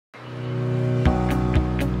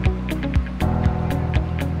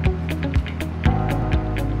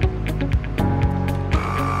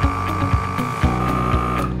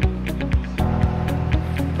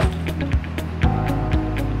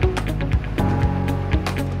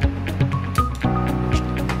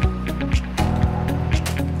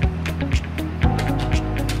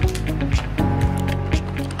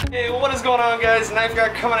going on, guys? Knife Guy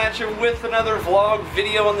coming at you with another vlog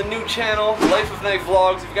video on the new channel, Life of Knife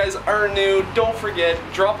Vlogs. If you guys are new, don't forget,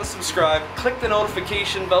 drop a subscribe, click the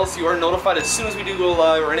notification bell so you are notified as soon as we do go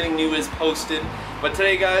live or anything new is posted. But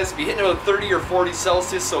today, guys, be hitting about 30 or 40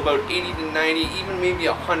 Celsius, so about 80 to 90, even maybe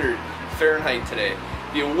 100 Fahrenheit today.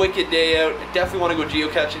 Be a wicked day out. I definitely want to go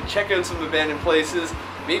geocaching, check out some abandoned places,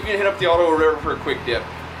 maybe even hit up the Ottawa River for a quick dip.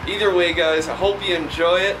 Either way, guys, I hope you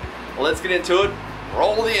enjoy it. Let's get into it.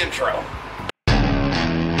 Roll the intro.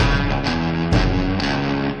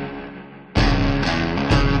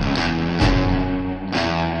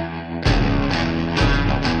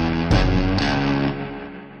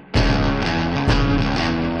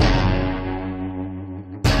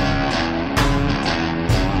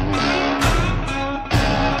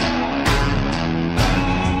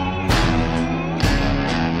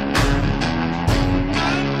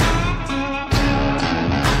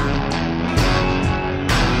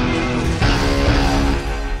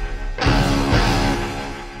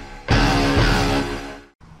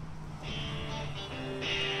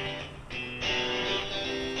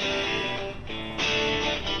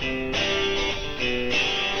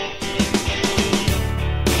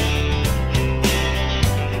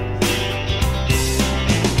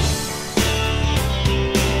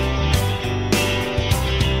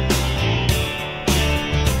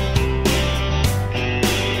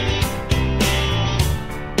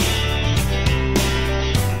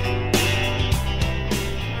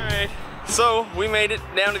 So we made it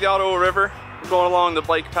down to the Ottawa River. We're going along the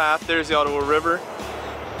bike path. There's the Ottawa River.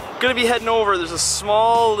 Gonna be heading over. There's a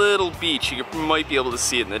small little beach. You might be able to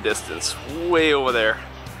see it in the distance, way over there.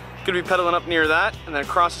 Gonna be pedaling up near that, and then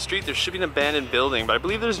across the street there should be an abandoned building, but I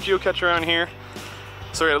believe there's a geocache around here.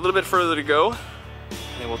 So we got a little bit further to go,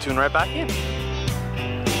 and we'll tune right back in.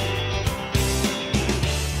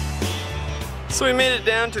 So we made it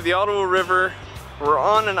down to the Ottawa River. We're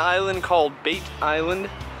on an island called Bait Island.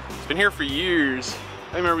 It's been here for years.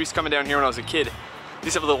 I remember we used to coming down here when I was a kid. They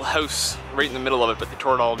used to have a little house right in the middle of it, but they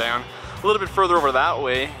tore it all down. A little bit further over that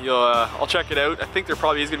way, I'll check it out. I think there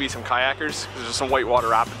probably is gonna be some kayakers, because there's some whitewater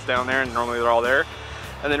rapids down there, and normally they're all there.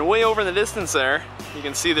 And then way over in the distance there, you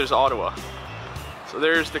can see there's Ottawa. So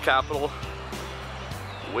there's the capital,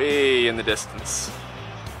 way in the distance.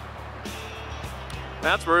 And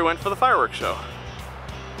that's where we went for the fireworks show.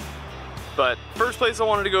 But first place I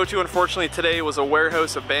wanted to go to, unfortunately, today was a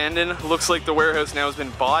warehouse abandoned. Looks like the warehouse now has been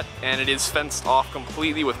bought and it is fenced off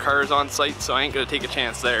completely with cars on site, so I ain't gonna take a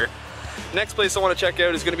chance there. Next place I want to check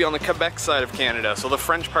out is gonna be on the Quebec side of Canada, so the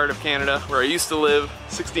French part of Canada, where I used to live,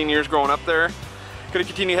 16 years growing up there. Gonna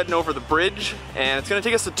continue heading over the bridge, and it's gonna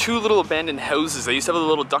take us to two little abandoned houses. They used to have a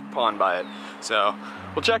little duck pond by it. So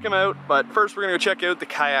we'll check them out, but first we're gonna go check out the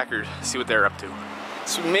kayakers, see what they're up to.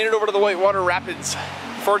 So we made it over to the whitewater rapids.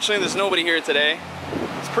 Fortunately, there's nobody here today.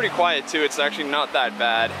 It's pretty quiet too, it's actually not that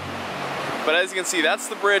bad. But as you can see, that's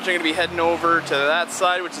the bridge. I'm gonna be heading over to that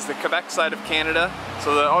side, which is the Quebec side of Canada.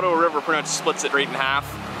 So the Ottawa River pretty much splits it right in half.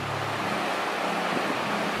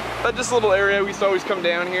 But just a little area, we used to always come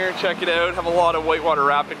down here, check it out, have a lot of whitewater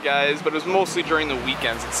rapid guys, but it was mostly during the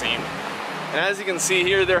weekends, it seemed. And as you can see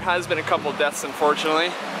here, there has been a couple deaths,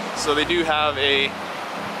 unfortunately. So they do have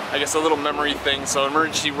I guess a little memory thing, so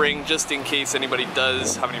emergency ring just in case anybody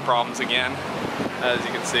does have any problems again, as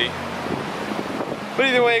you can see. But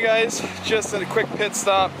either way, guys, just a quick pit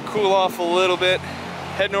stop, cool off a little bit,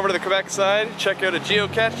 heading over to the Quebec side, check out a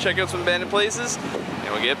geocache, check out some abandoned places,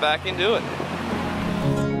 and we'll get back into it.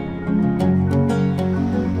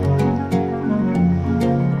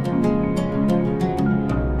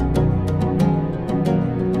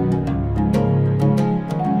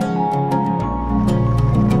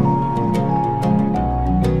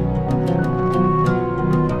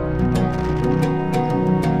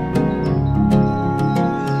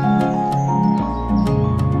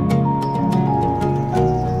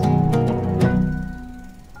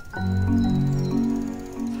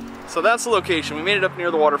 So that's the location. We made it up near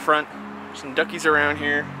the waterfront. There's some duckies around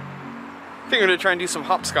here. I think we're gonna try and do some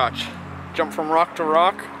hopscotch. Jump from rock to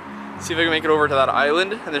rock. See if I can make it over to that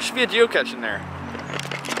island. And there should be a geocache in there.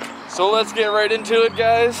 So let's get right into it,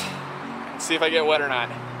 guys. See if I get wet or not.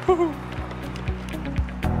 Woohoo.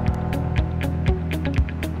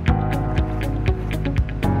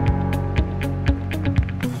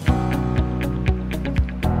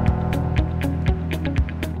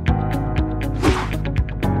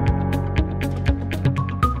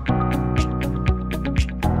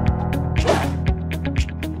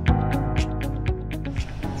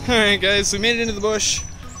 Alright guys, so we made it into the bush.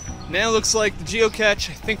 Now it looks like the geocache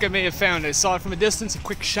I think I may have found. I saw it from a distance, a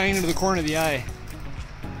quick shine into the corner of the eye.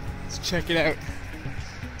 Let's check it out.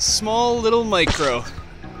 Small little micro.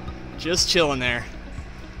 Just chilling there.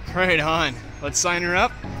 Right on. Let's sign her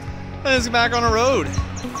up and let's get back on the road.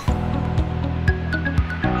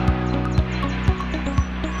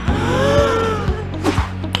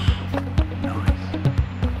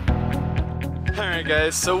 Alright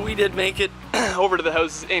guys, so we did make it over to the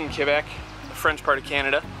houses in Quebec, the French part of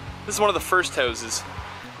Canada. This is one of the first houses.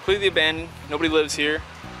 Completely abandoned, nobody lives here.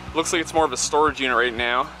 Looks like it's more of a storage unit right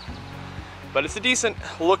now. But it's a decent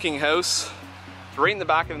looking house. It's right in the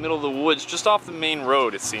back of the middle of the woods, just off the main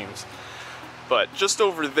road it seems. But just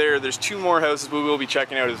over there, there's 2 more houses we will be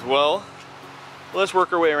checking out as well. Let's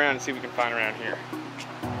work our way around and see what we can find around here.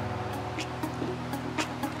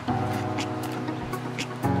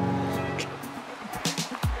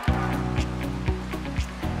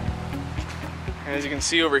 As you can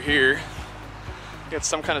see over here, we got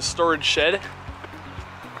some kind of storage shed.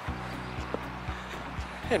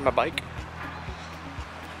 And my bike.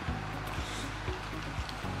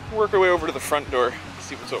 Work our way over to the front door,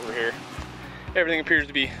 see what's over here. Everything appears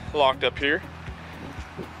to be locked up here,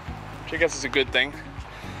 which I guess is a good thing.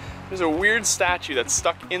 There's a weird statue that's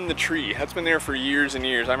stuck in the tree. That's been there for years and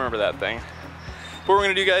years. I remember that thing. What we're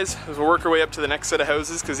gonna do, guys, is we'll work our way up to the next set of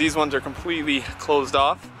houses because these ones are completely closed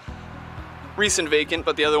off. Recent vacant,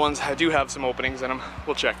 but the other ones do have some openings in them.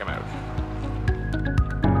 We'll check them out.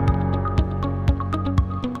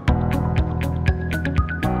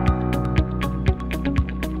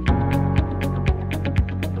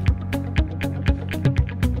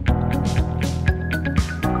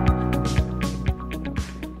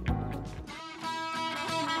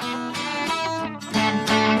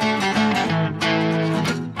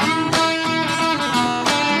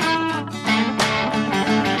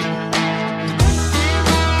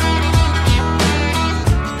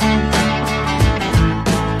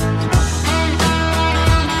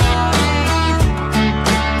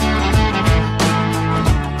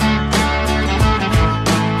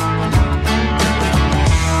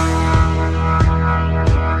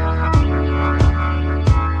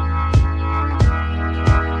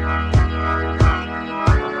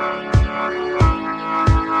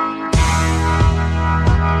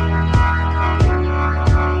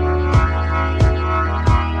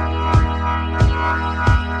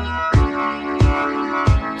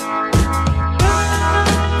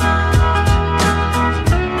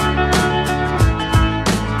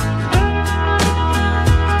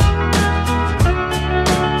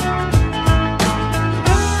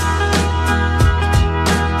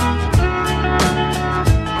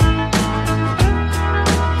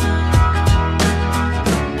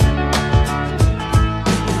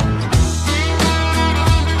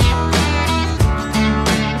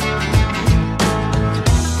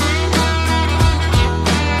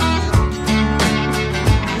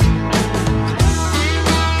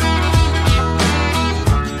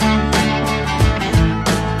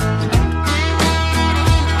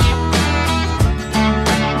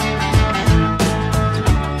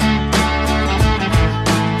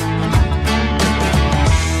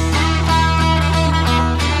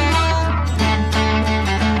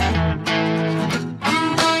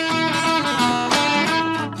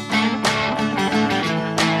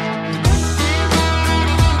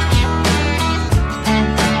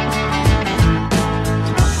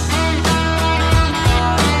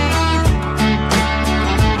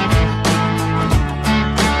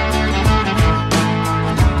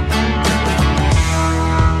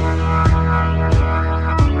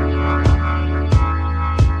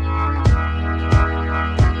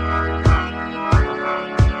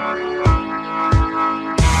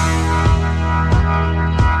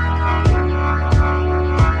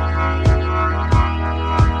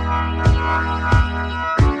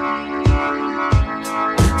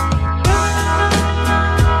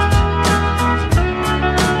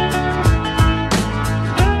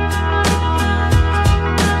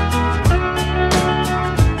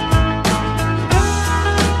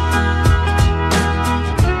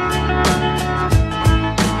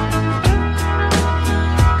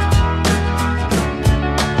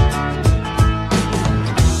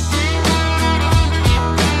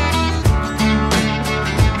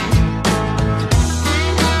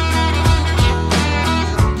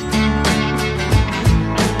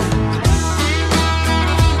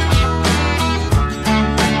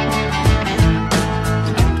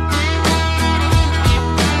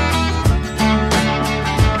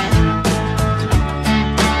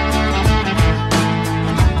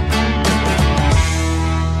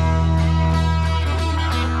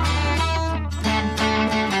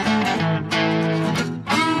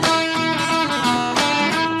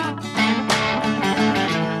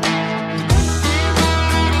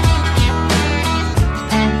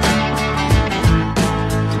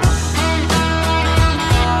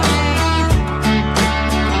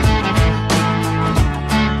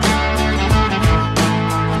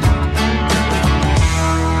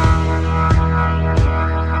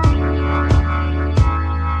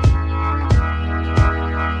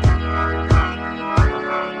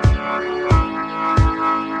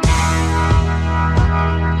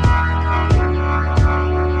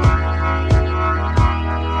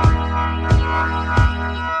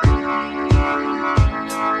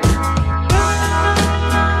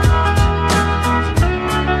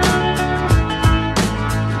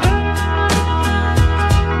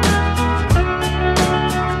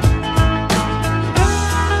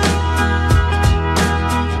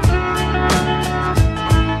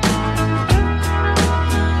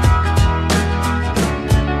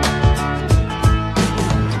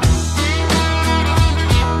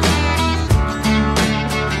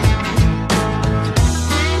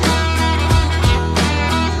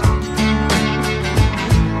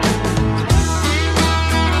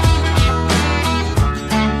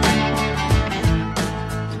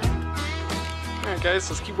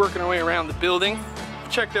 So let's keep working our way around the building.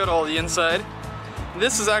 Checked out all the inside.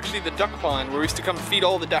 This is actually the duck pond where we used to come feed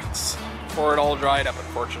all the ducks before it all dried up,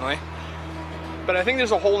 unfortunately. But I think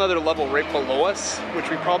there's a whole nother level right below us, which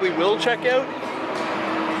we probably will check out.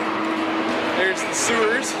 There's the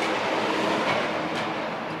sewers.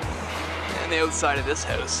 And the outside of this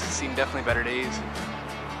house. Seen definitely better days.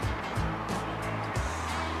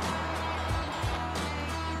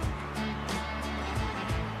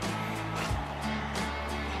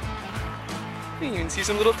 You can see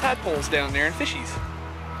some little tadpoles down there and fishies.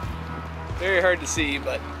 Very hard to see,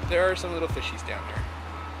 but there are some little fishies down there.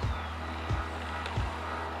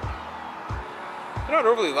 They're not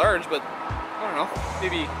overly large, but I don't know,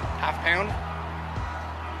 maybe half pound.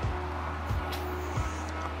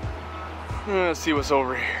 Let's see what's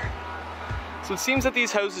over here. So it seems that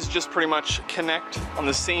these houses just pretty much connect on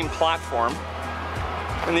the same platform,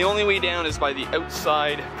 and the only way down is by the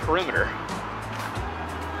outside perimeter.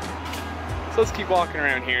 So let's keep walking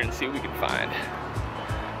around here and see what we can find.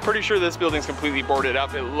 Pretty sure this building's completely boarded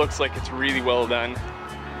up. It looks like it's really well done.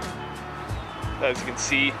 As you can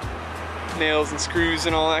see, nails and screws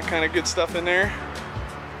and all that kind of good stuff in there.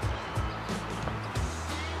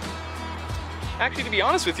 Actually, to be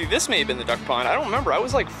honest with you, this may have been the duck pond. I don't remember. I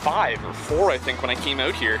was like 5 or 4, I think, when I came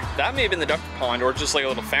out here. That may have been the duck pond, or just like a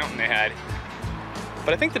little fountain they had.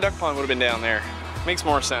 But I think the duck pond would have been down there. Makes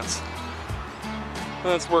more sense.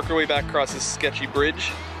 Let's work our way back across this sketchy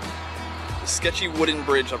bridge. This sketchy wooden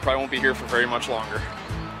bridge that probably won't be here for very much longer,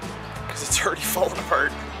 because it's already fallen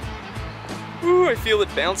apart. Ooh, I feel it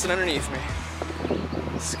bouncing underneath me.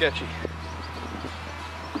 It's sketchy.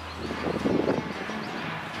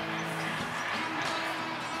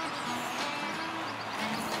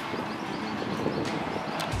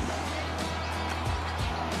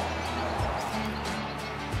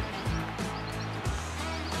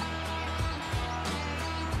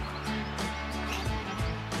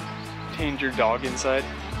 Your dog inside.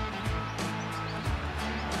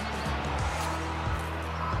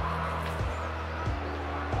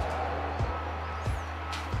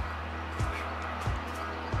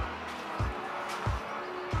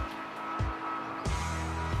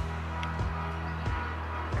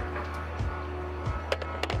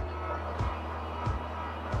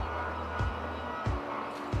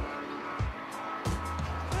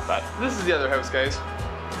 But this is the other house, guys.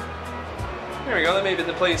 There we go, that may be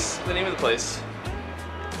the place, the name of the place.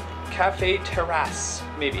 Cafe Terrace,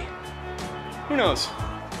 maybe. Who knows?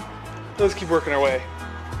 Let's keep working our way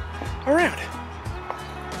around.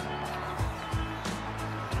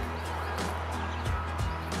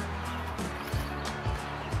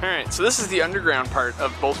 Alright, so this is the underground part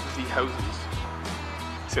of both of the houses.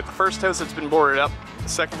 So you got the first house that's been boarded up, the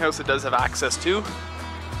second house it does have access to,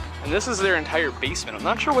 and this is their entire basement. I'm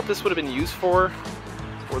not sure what this would have been used for,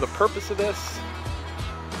 or the purpose of this,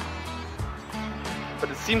 but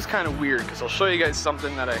it seems kind of weird because I'll show you guys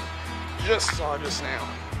something that I just saw just now.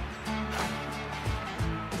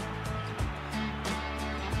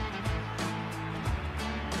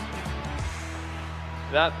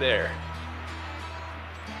 That there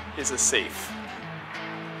is a safe.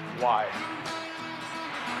 Why?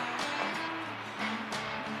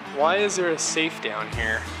 Why is there a safe down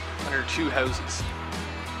here under 2 houses?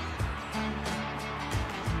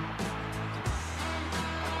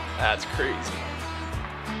 That's crazy.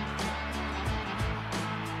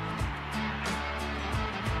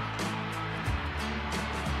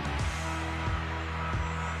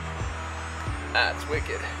 That's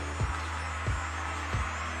wicked.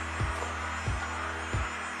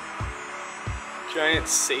 Giant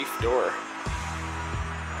safe door.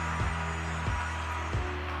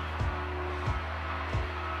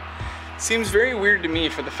 Seems very weird to me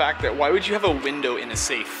for the fact that why would you have a window in a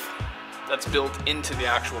safe that's built into the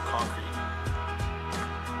actual concrete?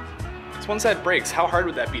 Because once that breaks, how hard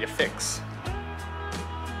would that be to fix?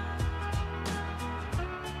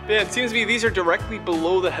 But yeah, it seems to me these are directly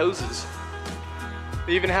below the houses.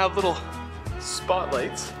 They even have little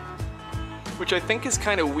spotlights, which I think is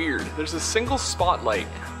kind of weird. There's a single spotlight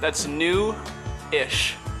that's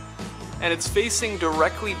new-ish, and it's facing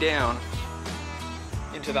directly down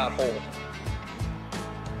into that hole.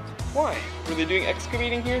 Why? Were they doing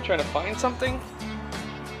excavating here, trying to find something?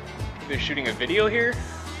 Were they shooting a video here?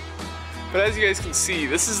 But as you guys can see,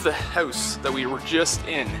 this is the house that we were just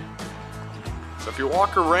in. So if you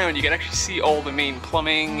walk around, you can actually see all the main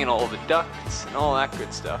plumbing and all the ducts and all that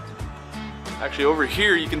good stuff. Actually, over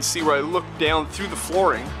here you can see where I looked down through the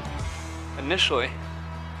flooring initially.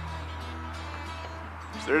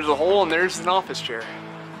 So there's a hole and there's an office chair.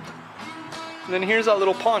 And then here's that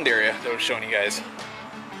little pond area that I was showing you guys.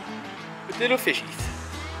 With little fishies.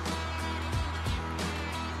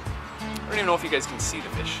 don't even know if you guys can see the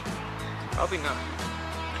fish. Probably not.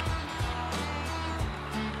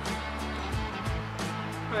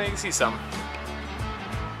 Well, you can see some.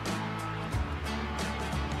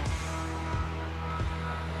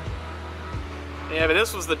 Yeah, but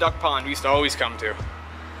this was the duck pond we used to always come to.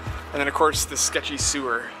 And then of course the sketchy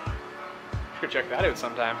sewer. Should check that out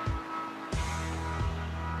sometime.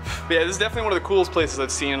 But yeah, this is definitely one of the coolest places I've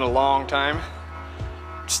seen in a long time.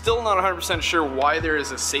 Still not 100% sure why there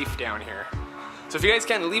is a safe down here. So if you guys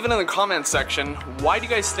can, leave it in the comments section. Why do you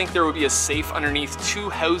guys think there would be a safe underneath two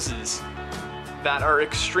houses that are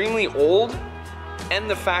extremely old, and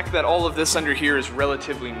the fact that all of this under here is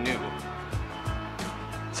relatively new?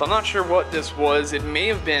 So I'm not sure what this was. It may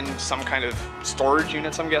have been some kind of storage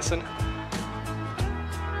units, I'm guessing.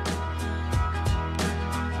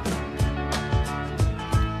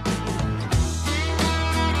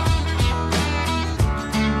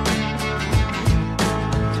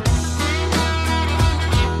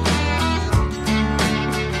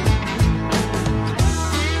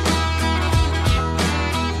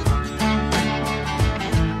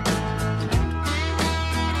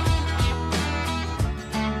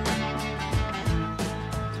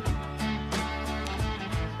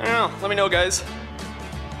 I don't know, let me know guys.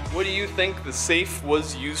 What do you think the safe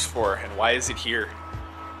was used for and why is it here?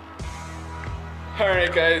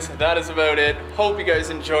 Alright guys, that is about it. Hope you guys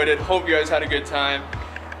enjoyed it. Hope you guys had a good time.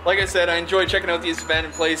 Like I said, I enjoy checking out these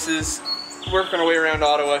abandoned places, working our way around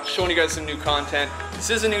Ottawa, showing you guys some new content. This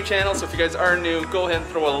is a new channel, so if you guys are new, go ahead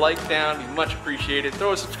and throw a like down, it'd be much appreciated.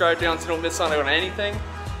 Throw a subscribe down so you don't miss out on anything.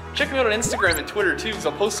 Check me out on Instagram and Twitter too, because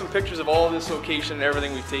I'll post some pictures of all of this location and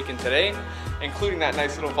everything we've taken today, including that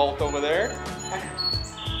nice little vault over there.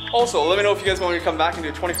 Also, let me know if you guys want me to come back and do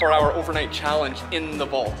a 24-hour overnight challenge in the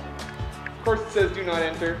vault. Of course it says do not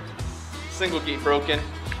enter, single gate broken.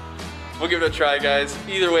 We'll give it a try guys.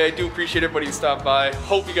 Either way, I do appreciate everybody who stopped by.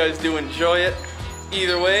 Hope you guys do enjoy it.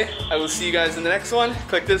 Either way, I will see you guys in the next one.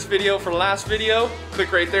 Click this video for the last video.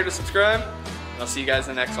 Click right there to subscribe. And I'll see you guys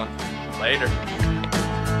in the next one. Later.